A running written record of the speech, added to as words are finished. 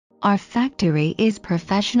Our factory is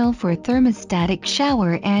professional for thermostatic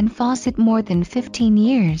shower and faucet more than 15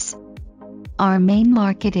 years. Our main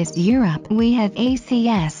market is Europe. We have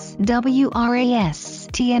ACS, WRAS,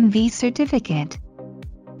 TMV certificate.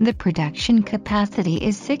 The production capacity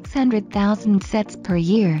is 600,000 sets per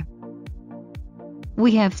year.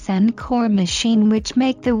 We have Core machine which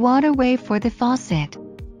make the waterway for the faucet.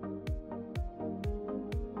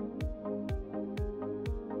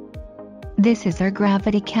 This is our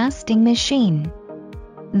gravity casting machine.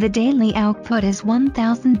 The daily output is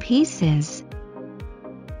 1,000 pieces.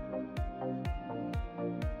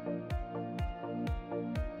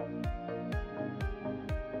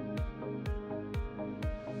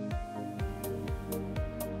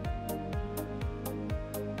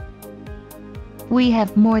 We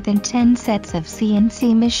have more than 10 sets of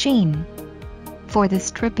CNC machine. For the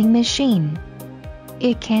stripping machine,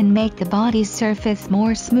 it can make the body surface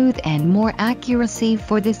more smooth and more accuracy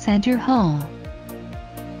for the center hull.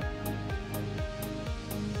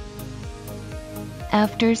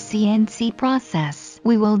 After CNC process,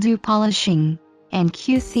 we will do polishing, and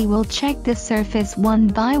QC will check the surface one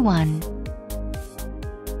by one.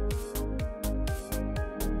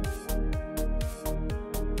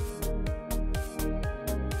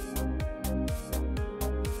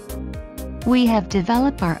 We have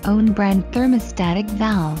developed our own brand thermostatic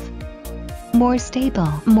valve. More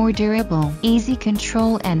stable, more durable, easy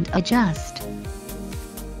control and adjust.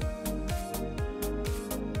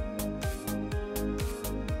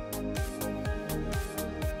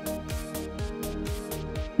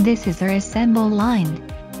 This is our assemble line.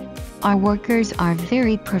 Our workers are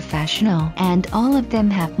very professional and all of them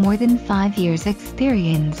have more than 5 years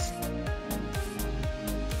experience.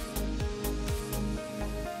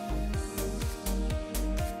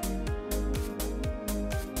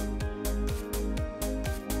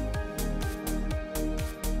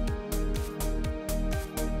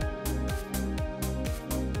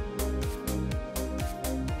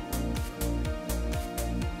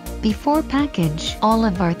 Before package, all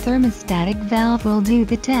of our thermostatic valve will do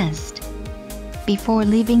the test. Before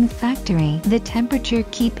leaving factory, the temperature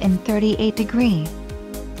keep in 38 degree.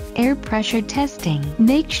 Air pressure testing,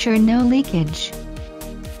 make sure no leakage.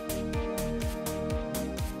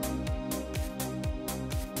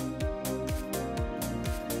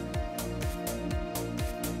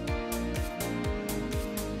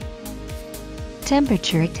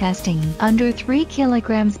 Temperature testing under 3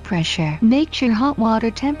 kilograms pressure. Make sure hot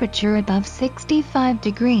water temperature above 65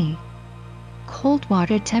 degree. Cold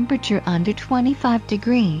water temperature under 25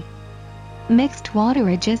 degree. Mixed water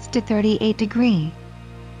adjust to 38 degree.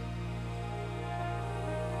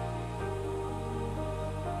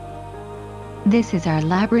 This is our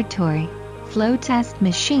laboratory, flow test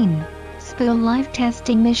machine, spill life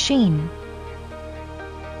testing machine,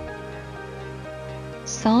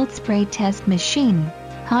 salt spray test machine,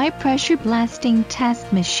 high pressure blasting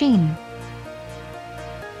test machine.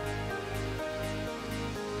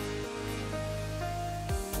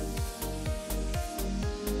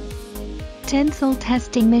 Tensile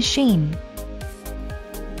testing machine,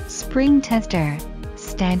 spring tester,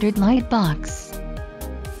 standard light box.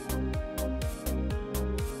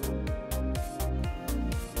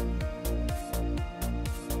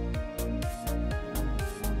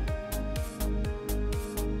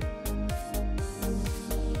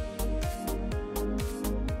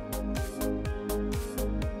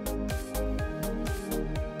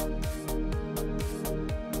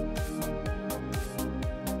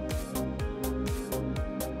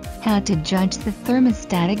 How to judge the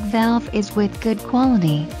thermostatic valve is with good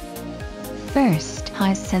quality. First,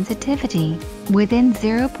 high sensitivity. Within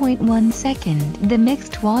 0.1 second, the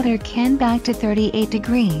mixed water can back to 38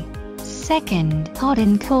 degree. Second, hot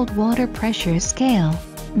and cold water pressure scale.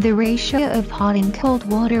 The ratio of hot and cold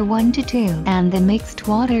water 1 to 2 and the mixed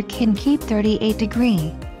water can keep 38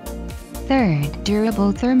 degree. Third,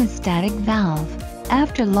 durable thermostatic valve.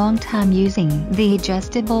 After long time using, the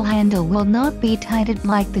adjustable handle will not be tightened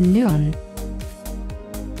like the new one.